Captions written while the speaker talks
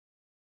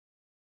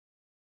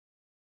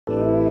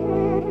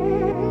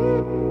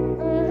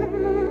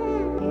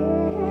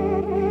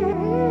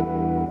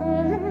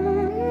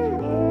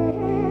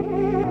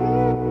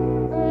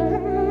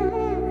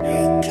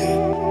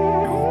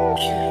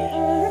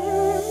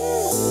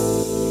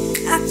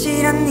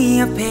아찔한 네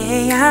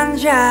옆에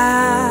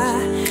앉아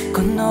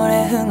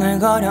콧노래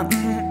흥얼거려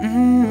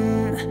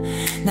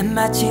난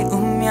마치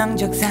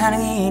운명적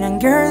사랑이란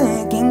걸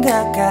느낀 것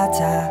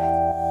같아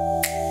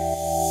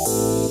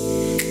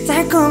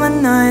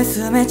달콤한 너의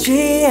숨에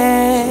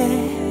취해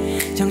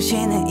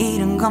정신을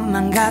잃은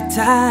것만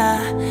같아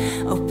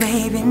Oh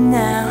baby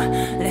now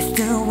let's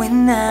do it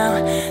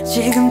now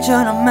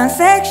지금처럼만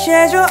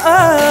섹시해줘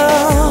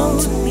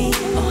oh.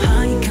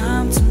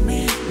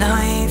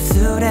 너의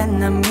입술에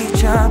난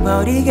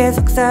미쳐버리게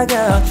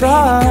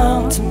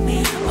속삭여줘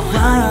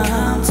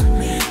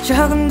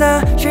조금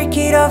더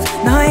shake it off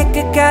너의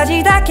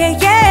끝까지 닿게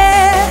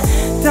yeah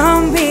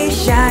Don't be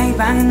shy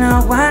방에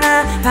너와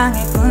나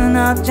방에 꾼은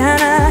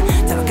없잖아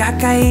더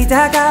가까이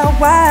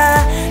다가와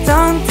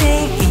Don't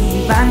think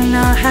이 방에 너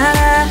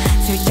하나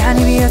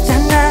술잔이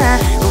비었잖아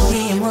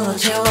우리의 물로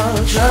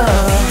채워줘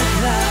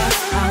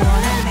I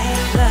wanna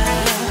make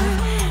love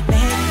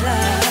make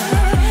love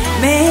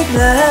make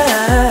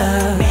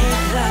love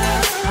make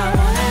love I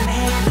wanna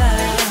make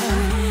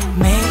love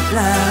make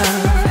love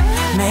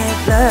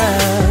make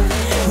love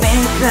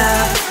make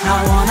love I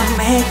wanna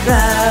make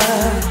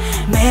love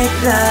make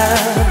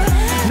love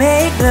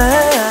make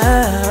love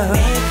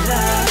make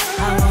love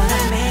I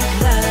wanna make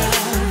love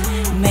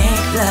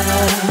make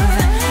love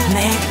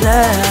make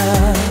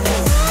love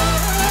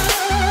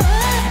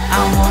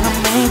I wanna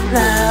make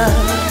love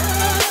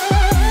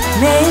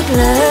make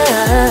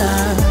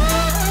love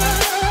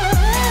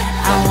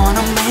I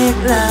wanna make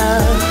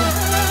love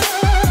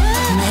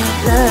make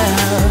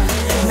love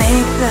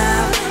make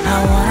love I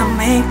wanna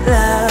make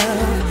love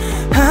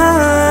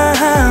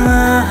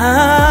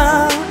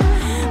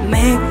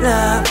make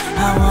love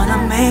I wanna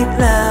make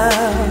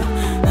love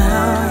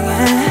oh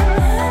yeah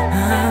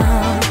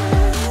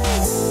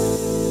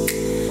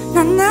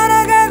난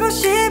날아가고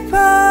싶어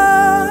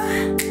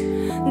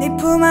네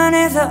품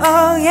안에서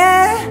oh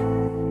yeah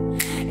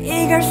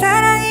이걸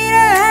사랑이라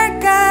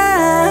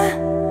할까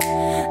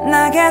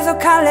나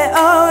계속 할래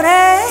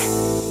오래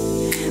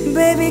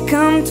Baby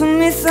come to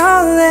me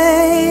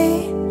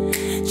slowly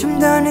좀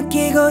더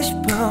느끼고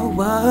싶어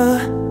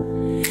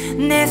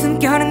내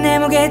숨결은 내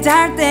목에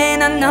닿을 때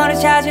난 너를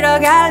찾으러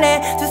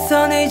갈래 두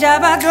손을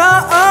잡아줘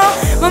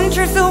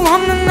멈출 수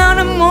없는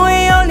너는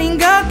뭐에 열린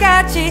것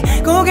같이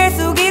고개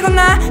숙이고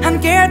나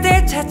함께할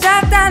때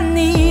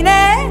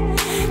찾았다니래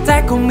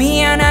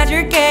달콤히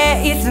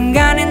안아줄게 이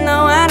순간에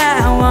너와 나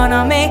I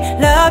wanna make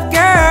love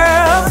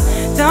girl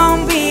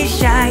Don't be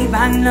shy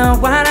방에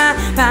너와 나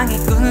방에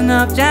꾼은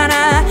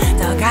없잖아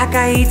더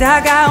가까이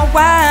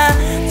다가와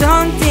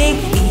Don't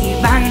think 이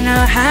방에 너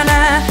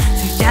하나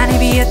술잔이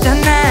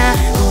비었잖아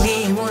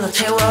우리 물로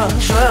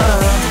채워줘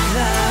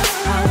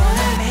I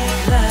wanna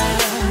make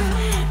love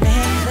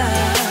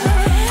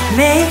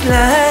make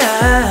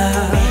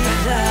love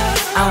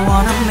I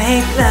wanna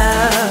make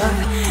love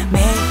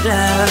make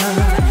love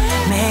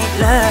make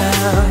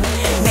love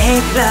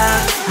make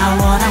love I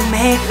wanna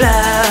make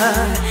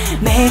love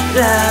make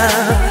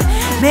love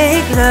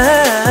make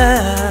love